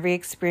choice, every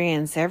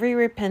experience, every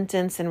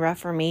repentance and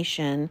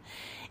reformation,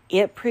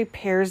 it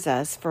prepares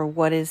us for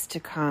what is to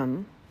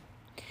come."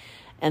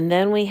 And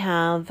then we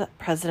have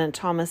President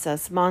Thomas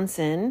S.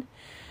 Monson,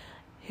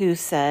 who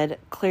said,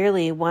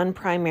 "Clearly, one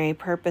primary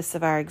purpose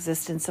of our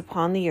existence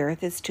upon the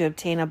earth is to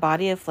obtain a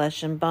body of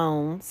flesh and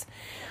bones.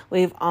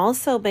 We've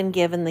also been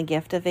given the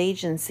gift of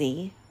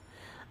agency.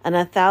 In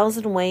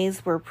 1,000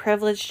 ways, we're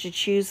privileged to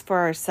choose for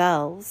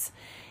ourselves.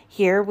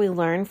 Here we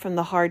learn from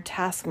the hard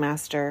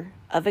taskmaster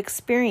of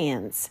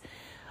experience.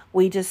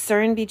 We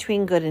discern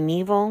between good and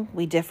evil.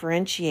 We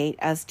differentiate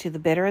as to the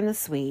bitter and the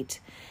sweet.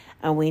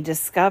 And we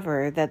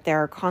discover that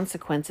there are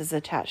consequences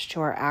attached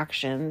to our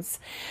actions."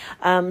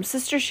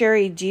 Sister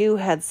Sherry Dew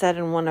had said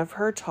in one of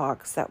her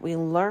talks that we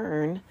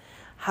learn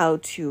how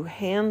to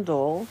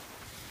handle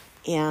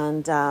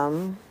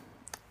and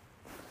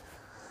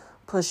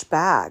push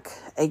back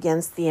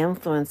against the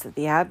influence of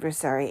the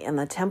adversary in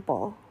the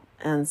temple.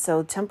 And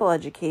so temple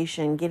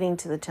education, getting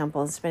to the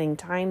temple and spending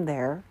time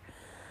there,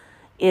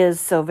 is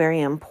so very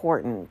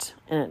important.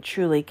 And it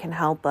truly can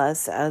help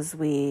us as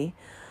we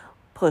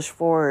push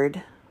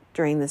forward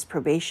during this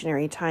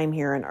probationary time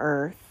here on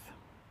earth.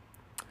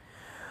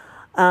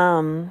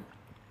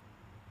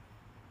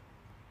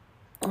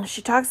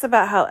 She talks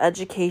about how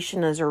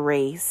education is a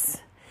race.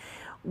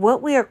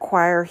 What we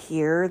acquire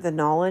here, the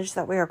knowledge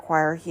that we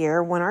acquire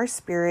here, when our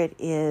spirit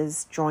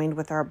is joined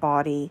with our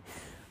body,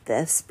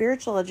 the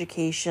spiritual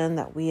education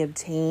that we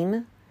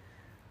obtain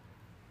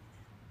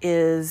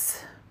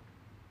is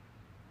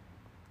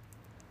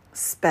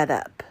sped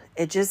up.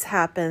 It just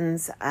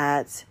happens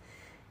at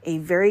a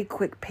very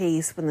quick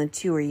pace when the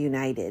two are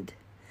united.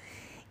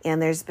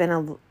 And there's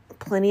been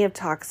plenty of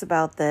talks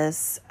about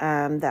this,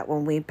 that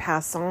when we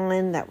pass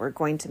on, that we're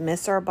going to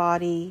miss our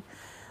body,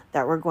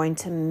 that we're going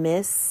to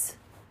miss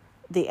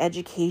the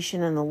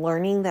education and the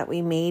learning that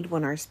we made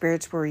when our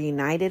spirits were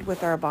united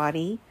with our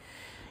body.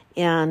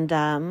 And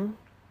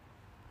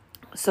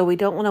so we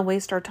don't want to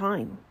waste our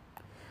time.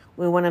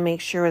 We want to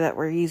make sure that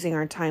we're using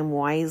our time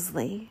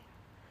wisely.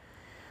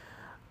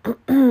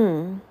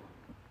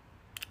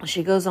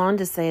 She goes on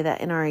to say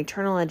that in our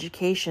eternal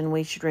education,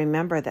 we should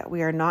remember that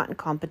we are not in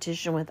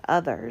competition with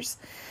others.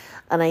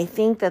 And I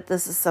think that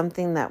this is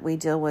something that we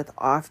deal with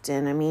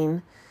often. I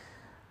mean,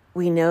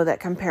 we know that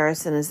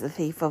comparison is the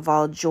thief of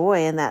all joy,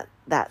 and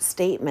that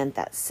statement,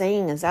 that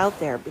saying is out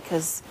there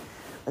because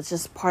it's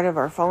just part of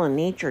our fallen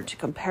nature to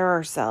compare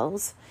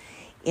ourselves.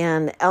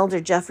 And Elder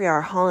Jeffrey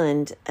R.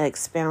 Holland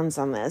expounds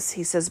on this.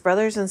 He says,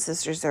 "Brothers and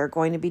sisters, there are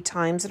going to be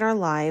times in our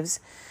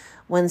lives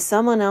when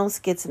someone else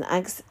gets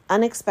an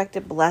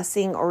unexpected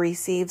blessing or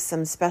receives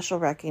some special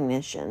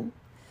recognition.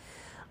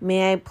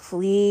 May I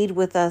plead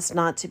with us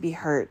not to be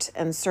hurt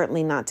and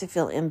certainly not to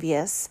feel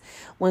envious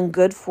when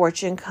good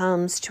fortune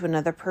comes to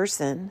another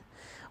person.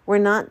 We're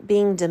not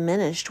being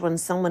diminished when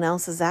someone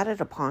else is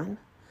added upon.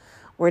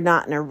 We're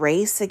not in a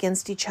race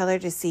against each other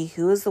to see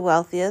who is the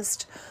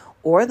wealthiest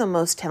or the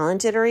most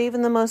talented or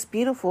even the most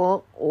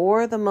beautiful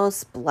or the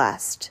most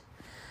blessed.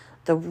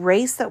 The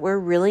race that we're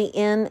really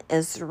in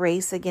is the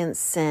race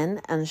against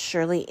sin, and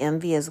surely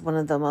envy is one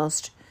of the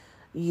most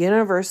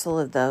universal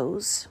of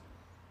those.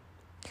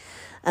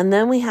 And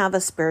then we have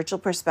a spiritual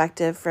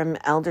perspective from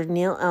Elder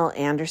Neil L.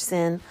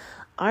 Anderson.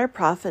 Our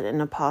prophet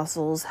and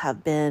apostles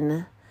have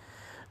been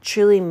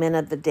truly men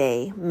of the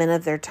day, men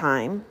of their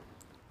time.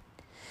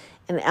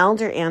 And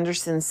Elder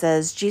Anderson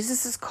says,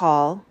 Jesus'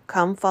 call,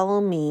 come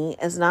follow me,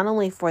 is not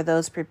only for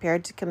those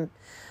prepared to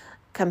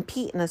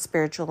compete in the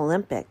spiritual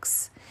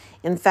Olympics.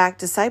 In fact,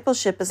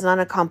 discipleship is not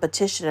a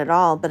competition at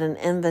all, but an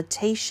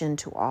invitation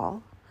to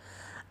all.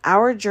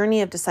 Our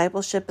journey of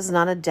discipleship is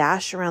not a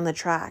dash around the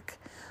track,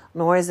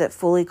 nor is it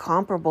fully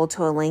comparable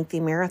to a lengthy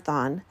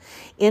marathon.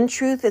 In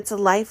truth, it's a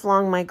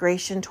lifelong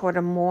migration toward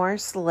a more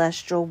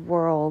celestial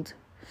world.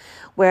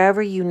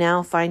 Wherever you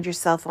now find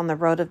yourself on the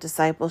road of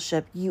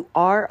discipleship, you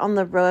are on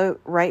the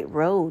right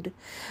road,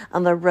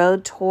 on the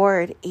road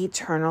toward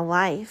eternal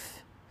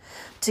life.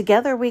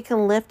 Together we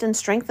can lift and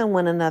strengthen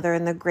one another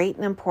in the great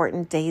and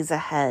important days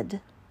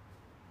ahead.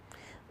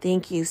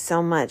 Thank you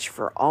so much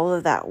for all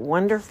of that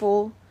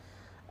wonderful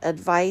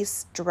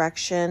advice,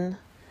 direction,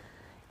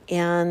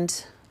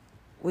 and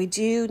we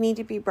do need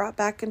to be brought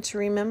back into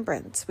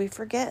remembrance. We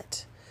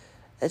forget.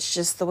 It's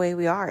just the way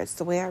we are. It's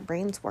the way our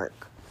brains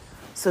work.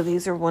 So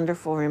these are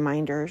wonderful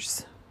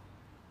reminders.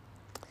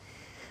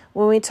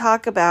 When we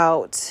talk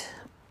about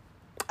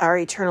our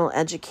eternal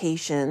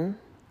education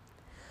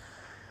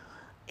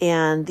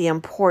and the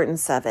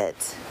importance of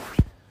it,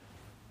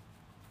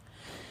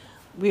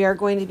 we are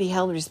going to be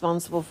held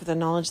responsible for the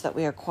knowledge that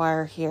we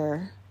acquire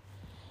here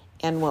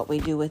and what we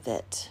do with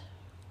it.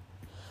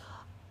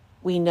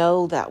 We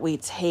know that we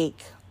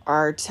take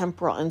our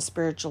temporal and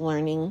spiritual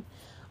learning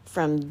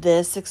from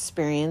this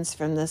experience,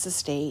 from this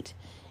estate,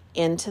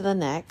 into the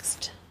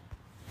next.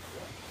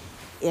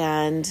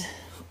 And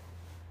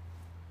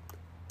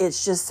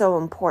it's just so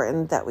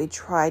important that we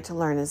try to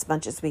learn as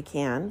much as we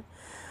can.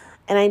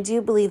 And I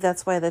do believe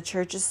that's why the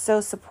church is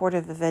so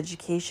supportive of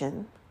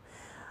education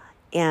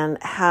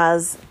and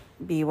has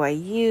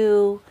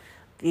BYU,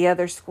 the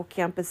other school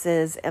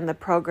campuses, and the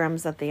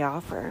programs that they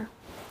offer.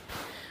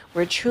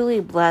 We're truly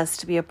blessed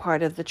to be a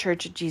part of the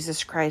Church of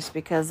Jesus Christ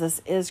because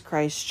this is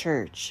Christ's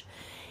church.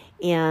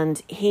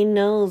 And he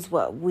knows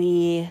what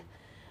we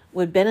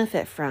would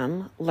benefit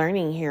from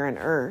learning here on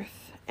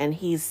earth, and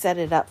he's set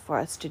it up for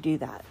us to do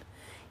that.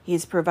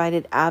 He's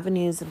provided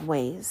avenues and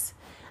ways,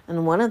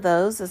 and one of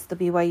those is the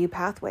BYU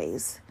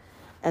Pathways.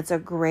 It's a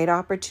great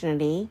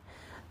opportunity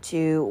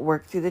to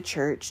work through the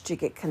church, to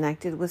get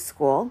connected with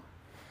school,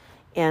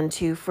 and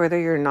to further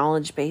your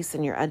knowledge base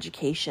and your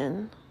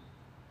education.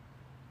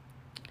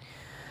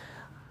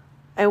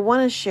 I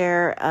want to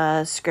share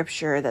a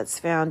scripture that's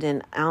found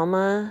in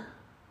Alma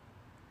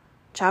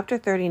chapter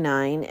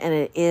 39, and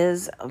it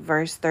is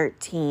verse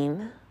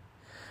 13.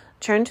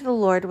 Turn to the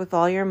Lord with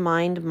all your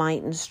mind,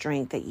 might, and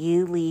strength, that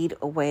ye lead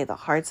away the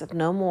hearts of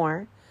no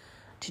more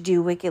to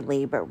do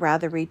wickedly, but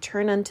rather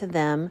return unto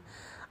them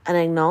and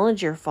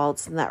acknowledge your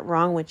faults and that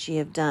wrong which ye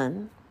have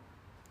done.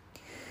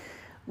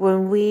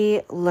 When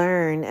we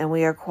learn and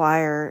we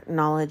acquire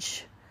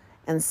knowledge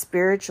and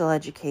spiritual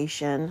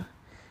education,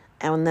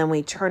 and then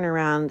we turn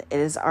around, it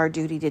is our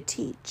duty to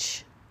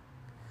teach.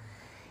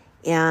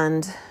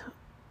 And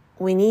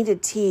we need to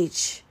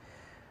teach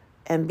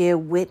and be a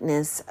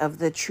witness of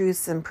the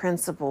truths and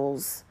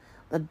principles,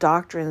 the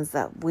doctrines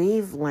that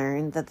we've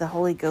learned that the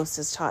Holy Ghost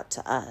has taught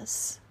to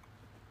us.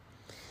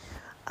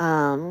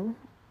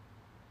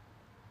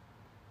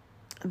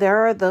 There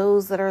are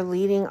those that are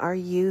leading our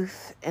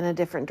youth in a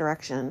different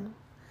direction,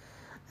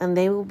 and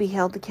they will be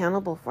held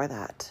accountable for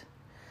that.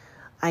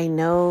 I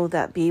know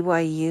that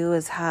BYU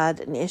has had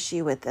an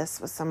issue with this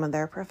with some of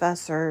their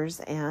professors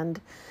and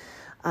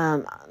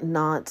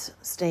not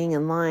staying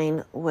in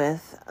line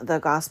with the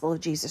gospel of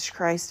Jesus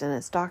Christ and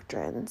its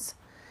doctrines.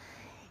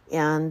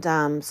 And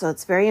so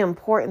it's very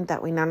important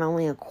that we not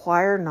only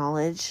acquire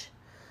knowledge,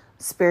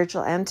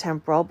 spiritual and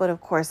temporal, but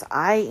of course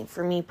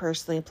for me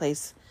personally,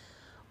 place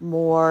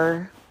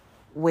more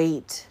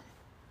weight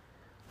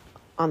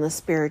on the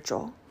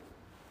spiritual.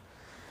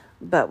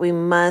 But we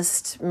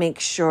must make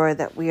sure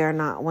that we are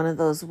not one of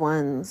those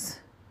ones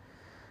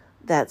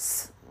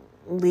that's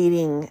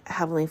leading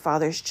Heavenly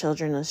Father's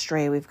children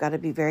astray. We've got to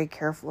be very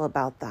careful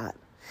about that.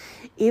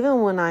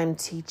 Even when I'm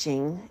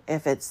teaching,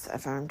 if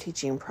I'm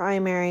teaching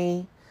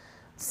primary,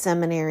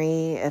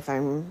 seminary, if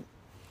I'm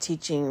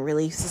teaching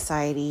Relief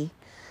Society,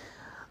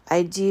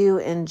 I do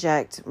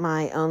inject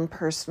my own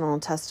personal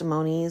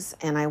testimonies,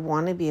 and I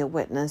want to be a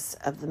witness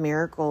of the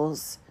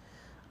miracles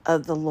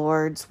of the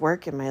Lord's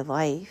work in my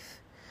life.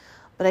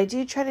 But I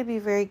do try to be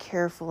very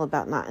careful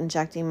about not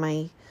injecting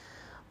my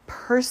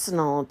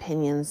personal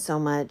opinions so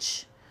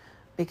much,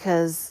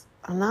 because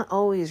I'm not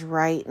always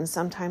right, and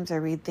sometimes I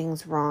read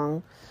things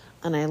wrong,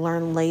 and I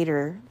learn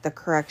later the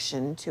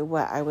correction to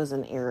what I was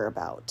in error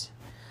about.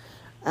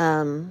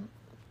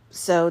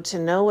 So to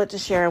know what to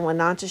share and what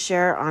not to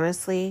share,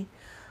 honestly,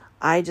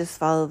 I just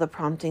follow the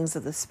promptings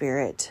of the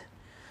Spirit.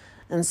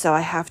 And so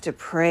I have to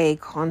pray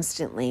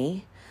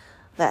constantly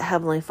that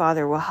Heavenly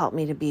Father will help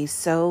me to be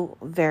so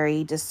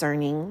very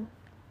discerning.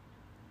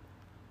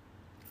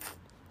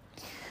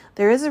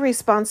 There is a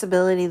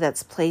responsibility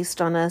that's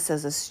placed on us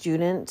as a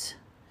student,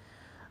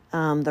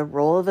 the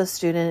role of a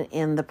student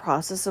in the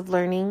process of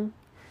learning.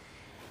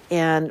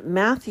 And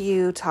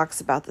Matthew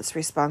talks about this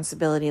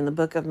responsibility in the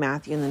book of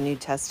Matthew in the New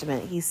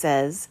Testament. He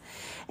says,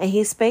 "And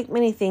he spake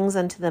many things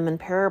unto them in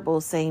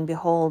parables, saying,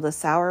 Behold, a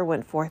sower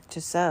went forth to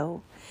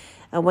sow.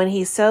 And when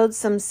he sowed,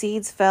 some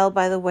seeds fell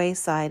by the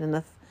wayside, and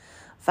the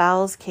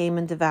fowls came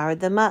and devoured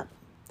them up.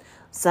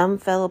 Some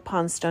fell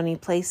upon stony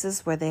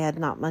places where they had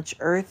not much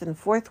earth, and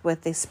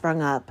forthwith they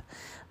sprung up,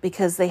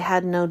 because they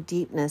had no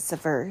deepness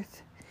of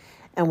earth.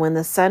 And when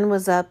the sun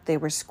was up, they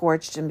were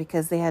scorched, and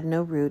because they had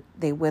no root,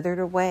 they withered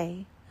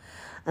away.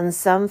 And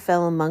some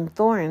fell among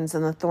thorns,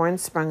 and the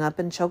thorns sprung up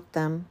and choked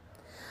them.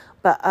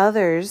 But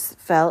others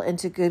fell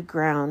into good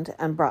ground,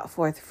 and brought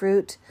forth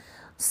fruit,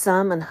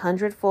 some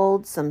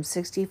 100-fold, some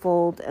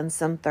 60-fold, and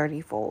some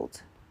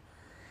 30-fold.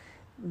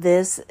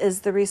 This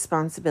is the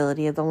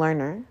responsibility of the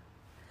learner.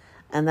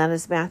 And that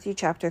is Matthew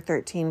chapter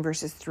 13,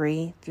 verses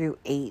 3 through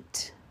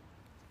 8.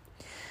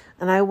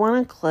 And I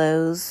want to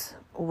close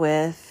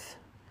with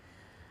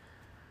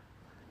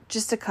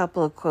just a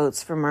couple of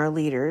quotes from our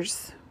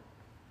leaders.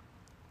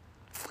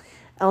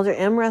 Elder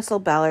M. Russell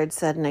Ballard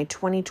said in a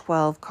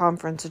 2012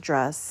 conference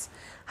address,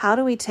 "How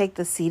do we take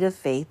the seed of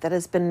faith that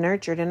has been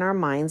nurtured in our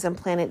minds and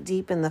plant it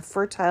deep in the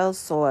fertile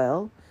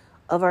soil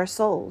of our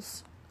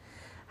souls?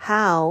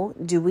 How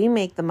do we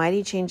make the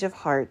mighty change of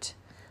heart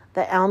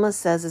that Alma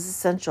says is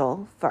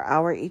essential for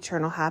our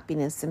eternal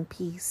happiness and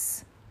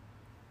peace?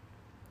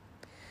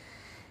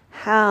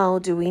 How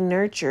do we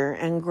nurture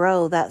and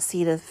grow that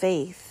seed of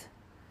faith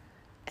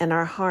in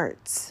our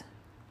hearts?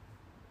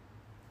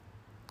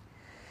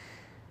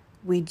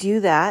 We do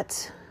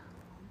that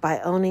by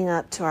owning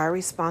up to our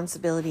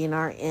responsibility and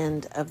our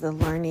end of the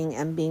learning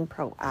and being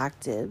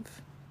proactive.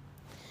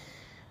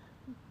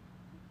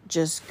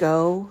 Just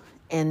go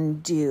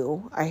and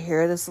do. I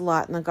hear this a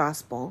lot in the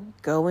gospel.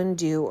 Go and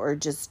do, or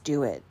just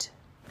do it.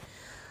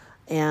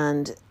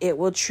 And it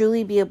will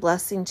truly be a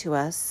blessing to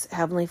us.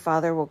 Heavenly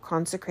Father will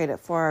consecrate it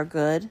for our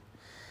good.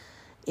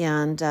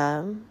 And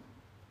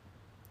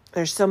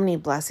there's so many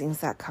blessings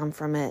that come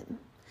from it.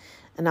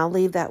 And I'll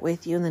leave that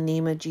with you in the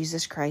name of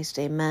Jesus Christ.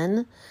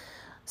 Amen.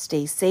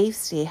 Stay safe,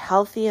 stay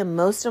healthy, and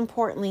most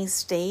importantly,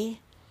 stay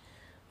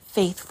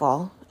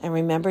faithful. And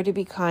remember to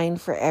be kind,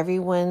 for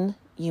everyone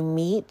you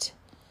meet,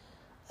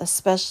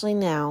 especially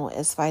now,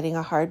 is fighting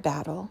a hard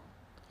battle.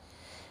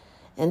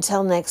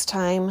 Until next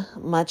time,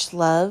 much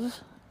love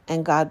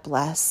and God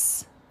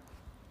bless.